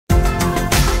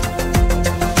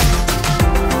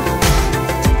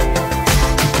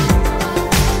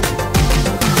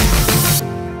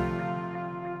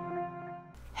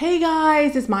Hey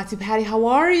guys, it's Matsu Patty. How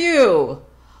are you?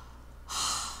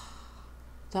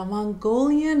 The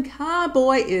Mongolian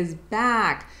Cowboy is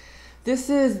back. This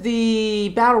is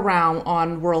the battle round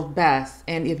on World Best.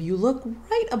 And if you look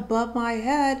right above my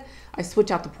head, I switch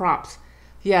out the props.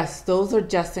 Yes, those are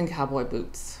Justin Cowboy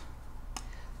boots.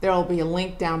 There will be a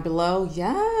link down below.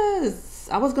 Yes,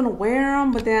 I was going to wear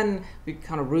them, but then it'd be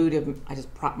kind of rude if I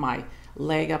just prop my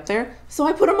leg up there. So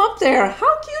I put them up there.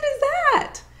 How cute is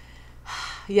that?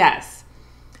 Yes.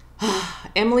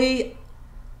 Emily,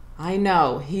 I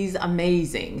know, he's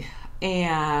amazing.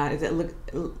 And is it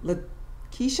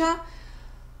Lakeisha?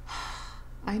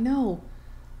 I know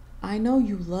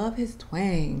you love his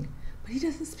twang, but he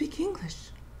doesn't speak English.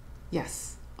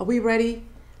 Yes. Are we ready?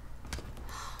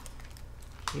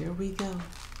 Here we go.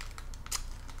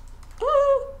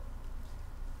 Ooh.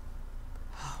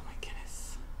 Oh my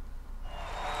goodness.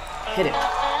 Hit it.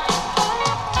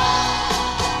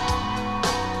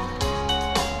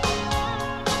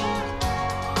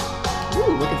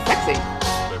 Ooh, looking sexy.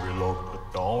 Baby, lock the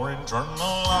door and turn the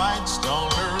lights down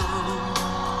low.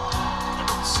 And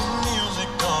put some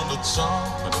music on the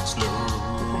top and it's low.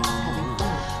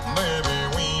 Baby,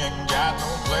 we ain't got no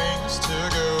place to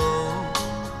go.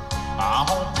 I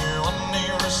hope you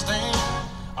understand.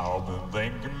 I've been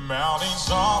thinking about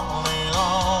this all day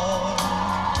long.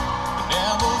 I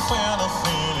never felt a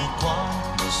feeling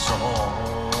quite this strong.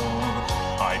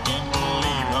 I can't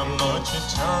believe how much it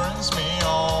turns me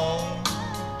on.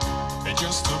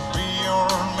 Just to be your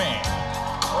man.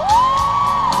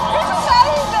 He's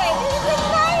amazing! He's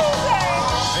amazing!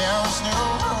 There's no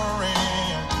hurry,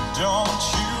 don't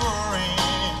you worry.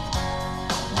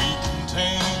 We can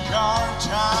take our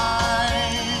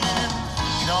time.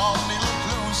 Come a little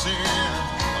closer,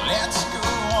 let's go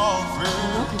over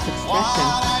what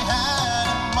I had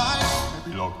in mind.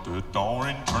 Maybe lock the door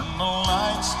and turn the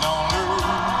lights down low.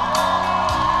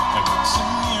 And put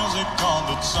some music on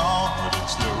the top, but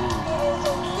it's low.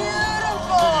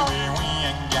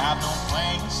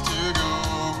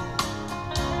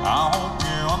 I hope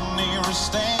you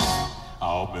understand.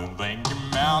 I've been thinking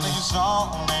about this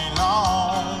all day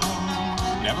long.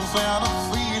 Never felt a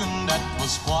feeling that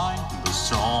was quite this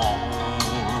strong.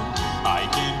 I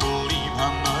can't believe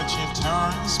how much it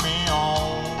turns me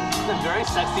on. It's a very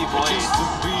sexy voice. Just to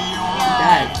be your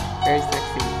That's very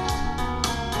sexy.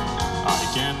 I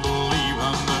can't believe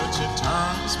how much it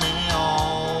turns me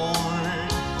on.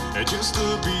 Just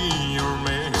to be your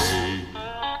man.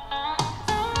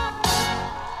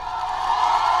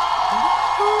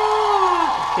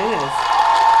 Goodness.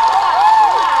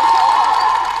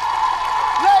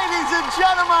 Ladies and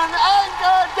gentlemen, Enkh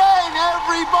Erdene,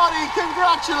 everybody,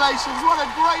 congratulations. What a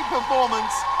great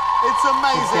performance. It's I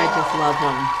amazing. just love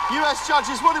him. US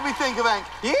judges, what did we think of Enkh?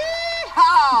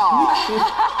 Yeehaw!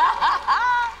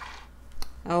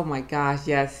 Oh my gosh,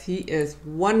 yes, he is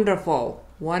wonderful.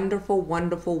 Wonderful,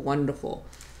 wonderful, wonderful.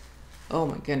 Oh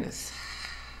my goodness.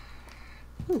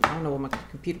 Ooh, I don't know what my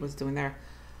computer was doing there.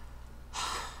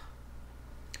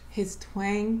 His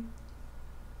twang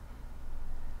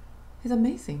is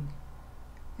amazing.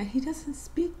 And he doesn't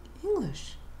speak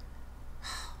English.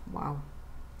 Wow.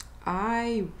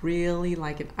 I really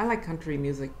like it. I like country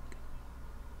music.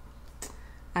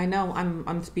 I know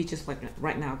I'm speechless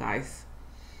right now, guys.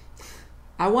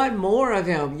 I want more of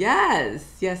him.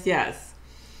 Yes, yes, yes.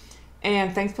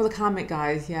 And thanks for the comment,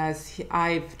 guys. Yes,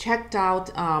 I've checked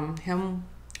out him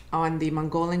on the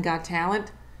Mongolian Got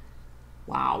Talent.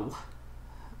 Wow.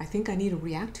 I think I need to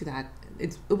react to that.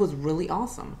 It was really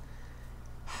awesome.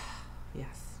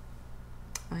 Yes,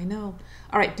 I know.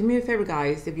 All right, do me a favor,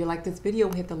 guys. If you like this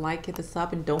video, hit the like, hit the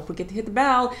sub, and don't forget to hit the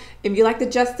bell. If you like the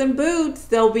Justin boots,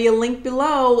 there'll be a link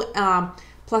below,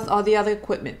 plus all the other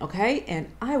equipment, okay?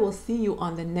 And I will see you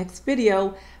on the next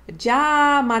video.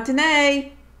 Ja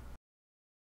matane.